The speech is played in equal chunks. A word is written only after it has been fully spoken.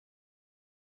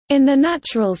In the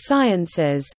natural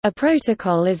sciences, a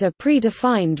protocol is a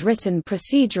predefined written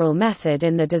procedural method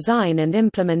in the design and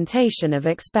implementation of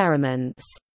experiments.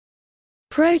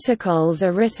 Protocols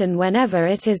are written whenever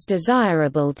it is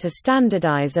desirable to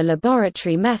standardize a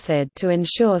laboratory method to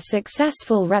ensure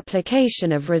successful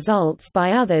replication of results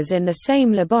by others in the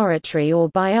same laboratory or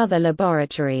by other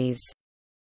laboratories.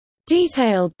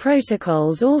 Detailed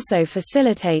protocols also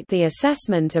facilitate the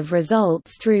assessment of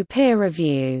results through peer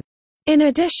review. In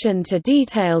addition to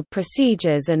detailed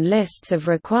procedures and lists of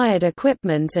required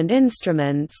equipment and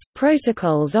instruments,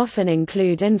 protocols often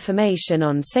include information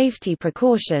on safety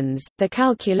precautions, the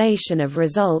calculation of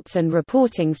results and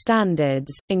reporting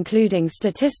standards, including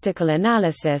statistical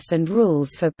analysis and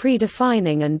rules for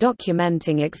predefining and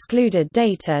documenting excluded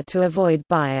data to avoid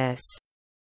bias.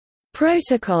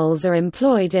 Protocols are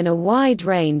employed in a wide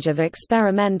range of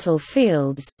experimental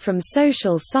fields, from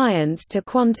social science to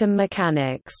quantum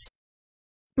mechanics.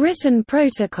 Written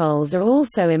protocols are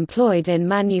also employed in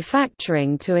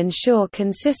manufacturing to ensure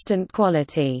consistent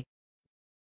quality.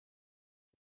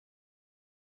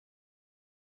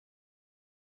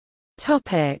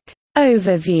 Topic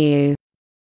Overview.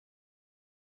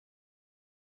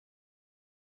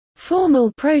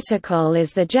 Formal protocol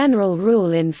is the general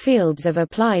rule in fields of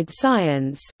applied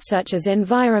science, such as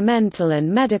environmental and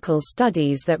medical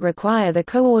studies that require the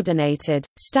coordinated,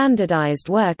 standardized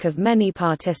work of many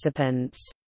participants.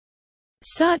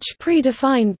 Such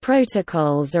predefined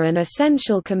protocols are an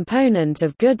essential component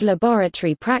of good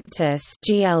laboratory practice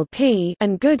 (GLP)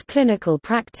 and good clinical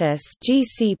practice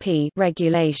 (GCP)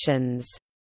 regulations.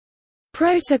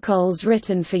 Protocols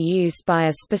written for use by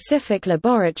a specific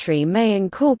laboratory may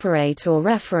incorporate or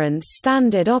reference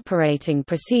standard operating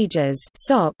procedures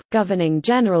 (SOP) governing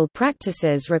general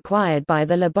practices required by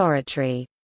the laboratory.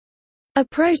 A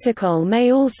protocol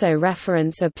may also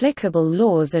reference applicable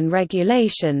laws and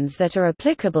regulations that are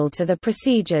applicable to the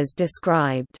procedures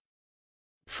described.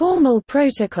 Formal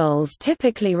protocols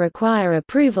typically require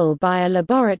approval by a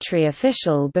laboratory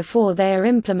official before they are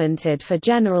implemented for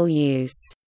general use.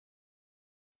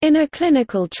 In a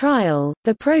clinical trial,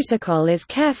 the protocol is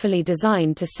carefully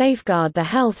designed to safeguard the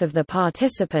health of the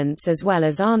participants as well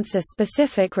as answer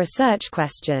specific research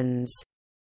questions.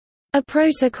 A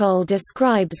protocol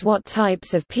describes what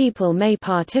types of people may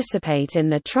participate in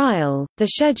the trial, the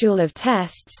schedule of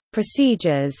tests,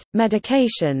 procedures,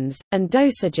 medications, and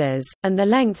dosages, and the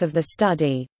length of the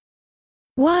study.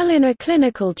 While in a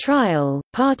clinical trial,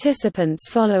 participants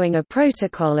following a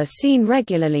protocol are seen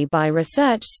regularly by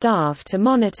research staff to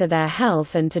monitor their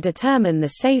health and to determine the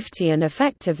safety and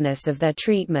effectiveness of their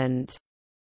treatment.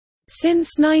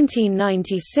 Since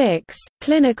 1996,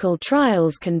 clinical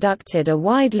trials conducted are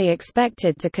widely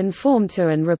expected to conform to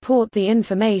and report the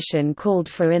information called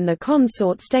for in the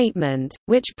consort statement,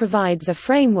 which provides a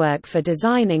framework for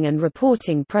designing and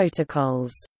reporting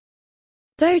protocols.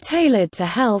 Though tailored to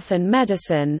health and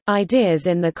medicine, ideas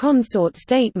in the consort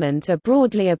statement are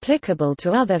broadly applicable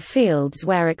to other fields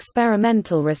where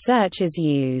experimental research is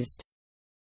used.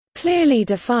 Clearly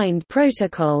defined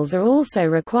protocols are also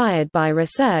required by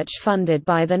research funded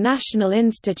by the National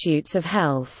Institutes of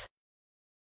Health.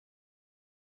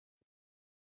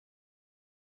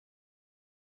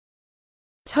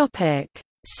 Topic: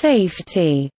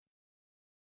 Safety.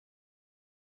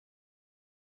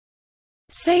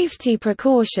 Safety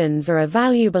precautions are a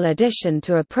valuable addition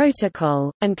to a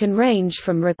protocol, and can range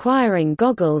from requiring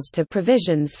goggles to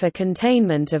provisions for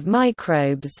containment of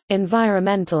microbes,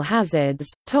 environmental hazards,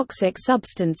 toxic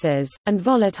substances, and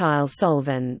volatile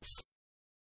solvents.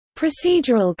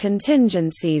 Procedural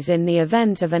contingencies in the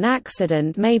event of an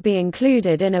accident may be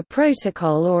included in a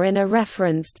protocol or in a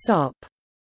referenced SOP.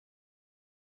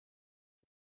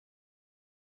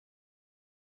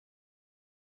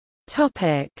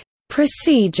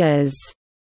 Procedures.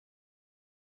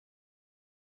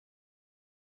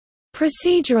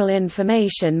 Procedural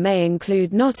information may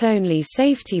include not only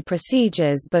safety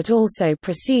procedures but also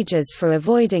procedures for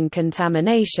avoiding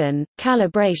contamination,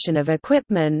 calibration of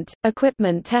equipment,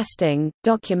 equipment testing,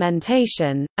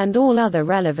 documentation, and all other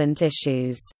relevant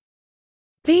issues.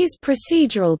 These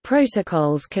procedural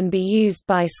protocols can be used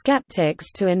by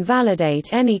skeptics to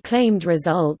invalidate any claimed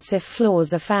results if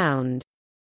flaws are found.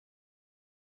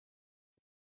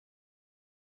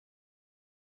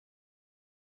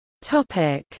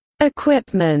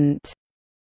 Equipment.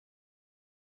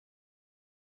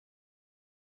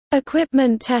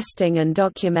 Equipment testing and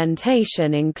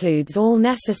documentation includes all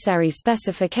necessary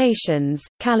specifications,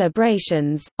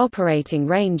 calibrations, operating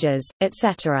ranges,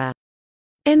 etc.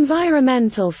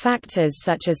 Environmental factors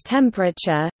such as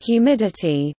temperature,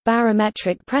 humidity,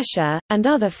 barometric pressure, and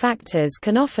other factors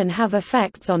can often have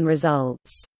effects on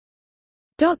results.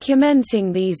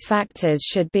 Documenting these factors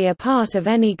should be a part of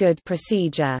any good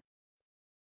procedure.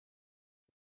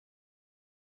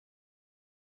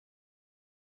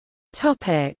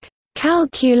 Topic: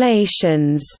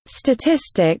 Calculations,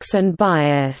 statistics and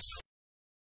bias.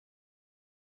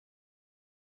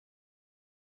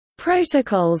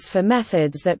 Protocols for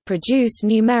methods that produce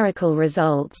numerical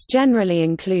results generally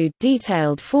include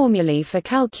detailed formulae for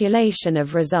calculation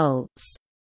of results.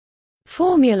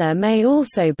 Formula may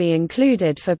also be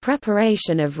included for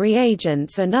preparation of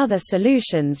reagents and other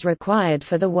solutions required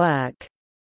for the work.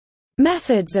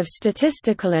 Methods of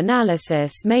statistical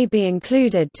analysis may be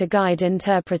included to guide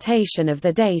interpretation of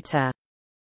the data.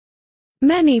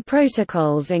 Many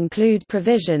protocols include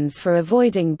provisions for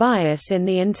avoiding bias in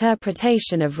the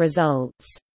interpretation of results.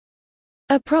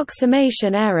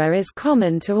 Approximation error is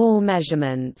common to all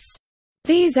measurements.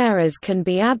 These errors can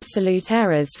be absolute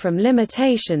errors from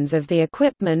limitations of the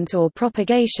equipment or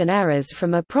propagation errors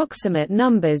from approximate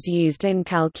numbers used in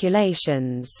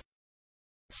calculations.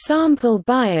 Sample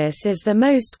bias is the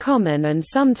most common and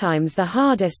sometimes the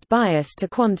hardest bias to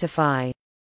quantify.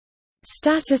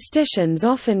 Statisticians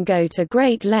often go to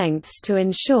great lengths to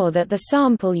ensure that the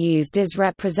sample used is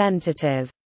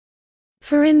representative.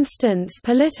 For instance,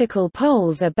 political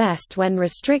polls are best when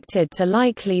restricted to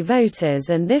likely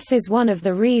voters, and this is one of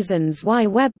the reasons why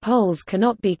web polls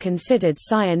cannot be considered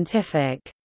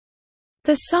scientific.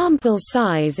 The sample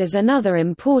size is another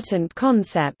important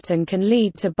concept and can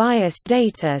lead to biased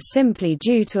data simply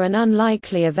due to an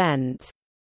unlikely event.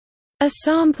 A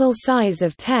sample size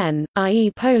of 10,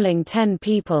 i.e. polling 10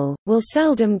 people, will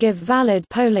seldom give valid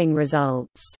polling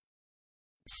results.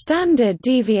 Standard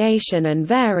deviation and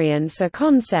variance are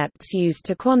concepts used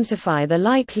to quantify the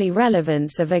likely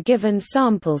relevance of a given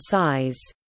sample size.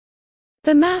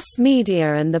 The mass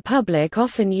media and the public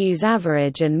often use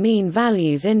average and mean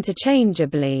values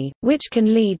interchangeably, which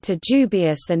can lead to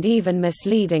dubious and even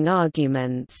misleading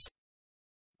arguments.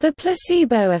 The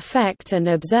placebo effect and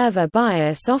observer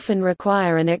bias often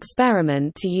require an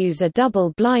experiment to use a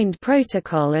double-blind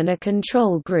protocol and a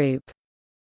control group.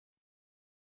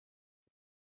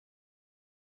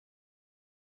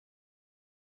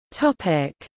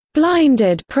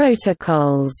 Blinded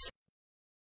protocols.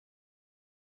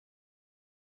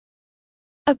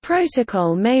 A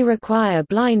protocol may require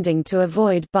blinding to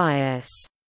avoid bias.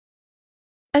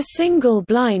 A single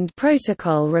blind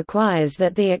protocol requires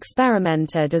that the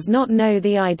experimenter does not know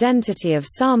the identity of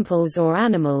samples or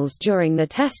animals during the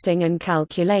testing and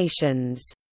calculations.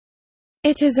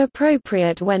 It is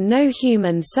appropriate when no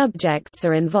human subjects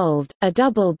are involved. A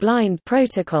double-blind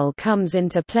protocol comes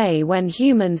into play when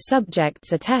human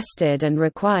subjects are tested and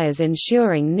requires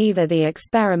ensuring neither the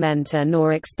experimenter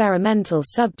nor experimental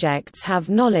subjects have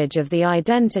knowledge of the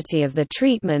identity of the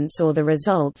treatments or the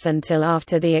results until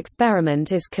after the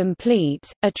experiment is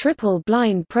complete. A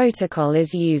triple-blind protocol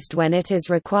is used when it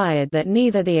is required that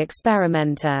neither the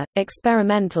experimenter,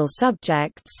 experimental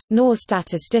subjects, nor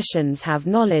statisticians have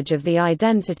knowledge of the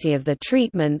identity of the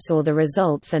treatments or the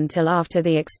results until after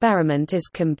the experiment is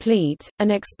complete.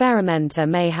 An experimenter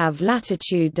may have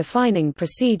latitude-defining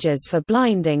procedures for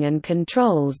blinding and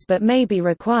controls but may be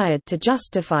required to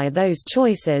justify those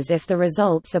choices if the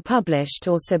results are published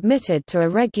or submitted to a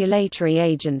regulatory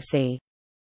agency.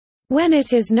 When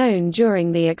it is known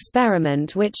during the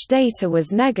experiment which data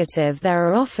was negative, there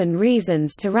are often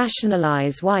reasons to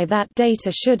rationalize why that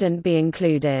data shouldn't be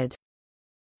included.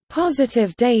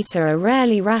 Positive data are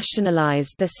rarely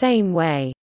rationalized the same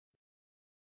way.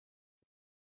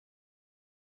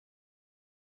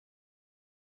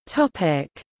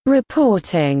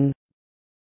 Reporting.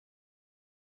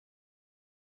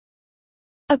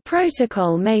 A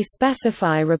protocol may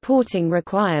specify reporting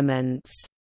requirements.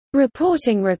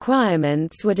 Reporting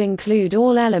requirements would include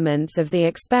all elements of the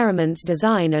experiment's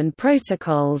design and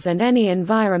protocols and any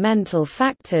environmental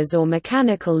factors or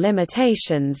mechanical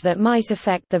limitations that might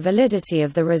affect the validity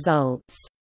of the results.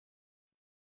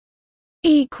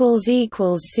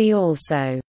 See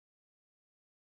also